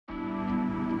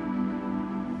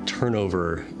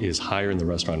turnover is higher in the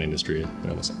restaurant industry than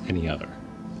almost any other.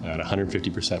 At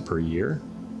 150% per year,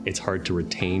 it's hard to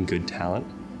retain good talent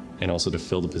and also to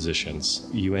fill the positions.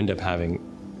 You end up having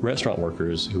restaurant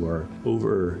workers who are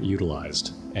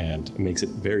overutilized, and it makes it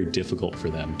very difficult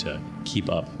for them to keep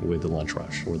up with the lunch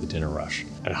rush or the dinner rush.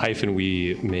 At Hyphen,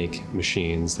 we make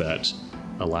machines that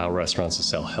allow restaurants to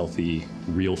sell healthy,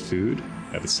 real food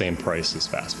at the same price as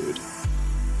fast food.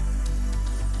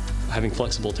 Having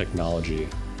flexible technology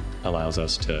allows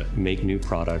us to make new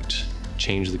product,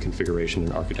 change the configuration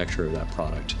and architecture of that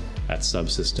product at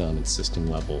subsystem and system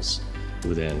levels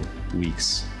within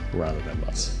weeks rather than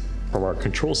months. From our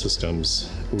control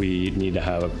systems, we need to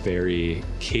have a very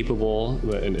capable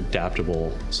and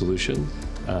adaptable solution.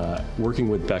 Working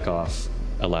with Beckhoff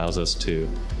allows us to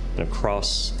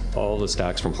cross all the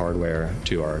stacks from hardware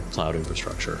to our cloud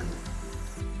infrastructure.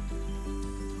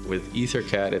 With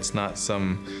EtherCAT, it's not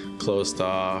some closed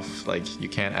off, like you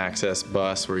can't access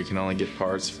bus where you can only get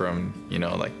parts from,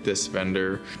 like this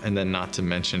vendor. And then not to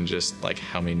mention just like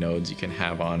how many nodes you can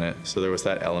have on it. So there was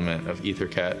that element of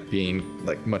EtherCAT being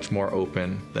like much more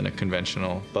open than a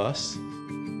conventional bus.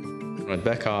 With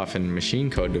Beckhoff and machine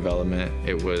code development,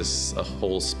 it was a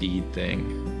whole speed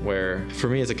thing where for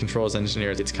me as a controls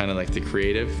engineer, it's kind of like the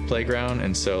creative playground.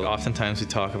 And so oftentimes we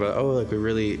talk about, we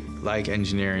really like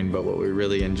engineering, but what we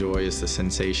really enjoy is the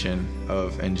sensation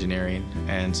of engineering.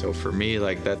 And so for me,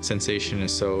 like that sensation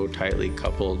is so tightly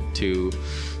coupled to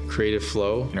creative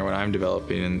flow. When I'm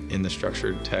developing in the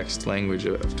structured text language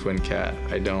of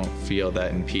TwinCAT, I don't feel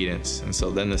that impedance. And so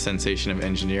then the sensation of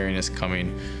engineering is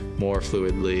coming more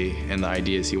fluidly, and the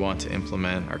ideas you want to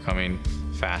implement are coming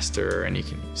faster, and you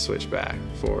can switch back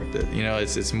for the,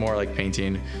 it's more like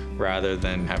painting rather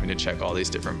than having to check all these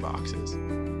different boxes.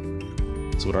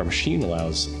 So what our machine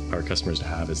allows our customers to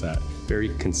have is that very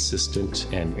consistent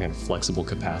and flexible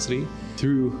capacity.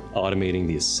 Through automating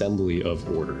the assembly of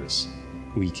orders,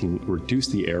 we can reduce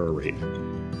the error rate.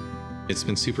 It's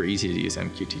been super easy to use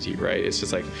MQTT, right? It's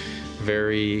just like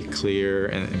very clear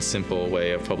and simple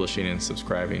way of publishing and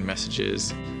subscribing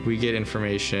messages. We get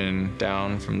information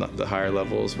down from the higher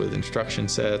levels with instruction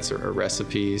sets or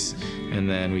recipes, and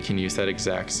then we can use that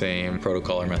exact same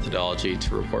protocol or methodology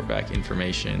to report back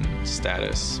information,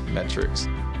 status, metrics.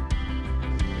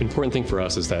 The important thing for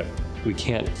us is that we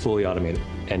can't fully automate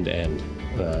end-to-end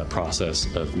the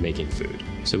process of making food.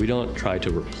 So we don't try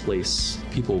to replace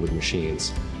people with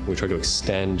machines. We try to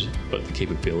extend what the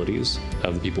capabilities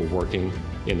of the people working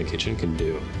in the kitchen can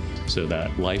do so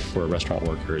that life for a restaurant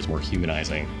worker is more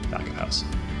humanizing back of house.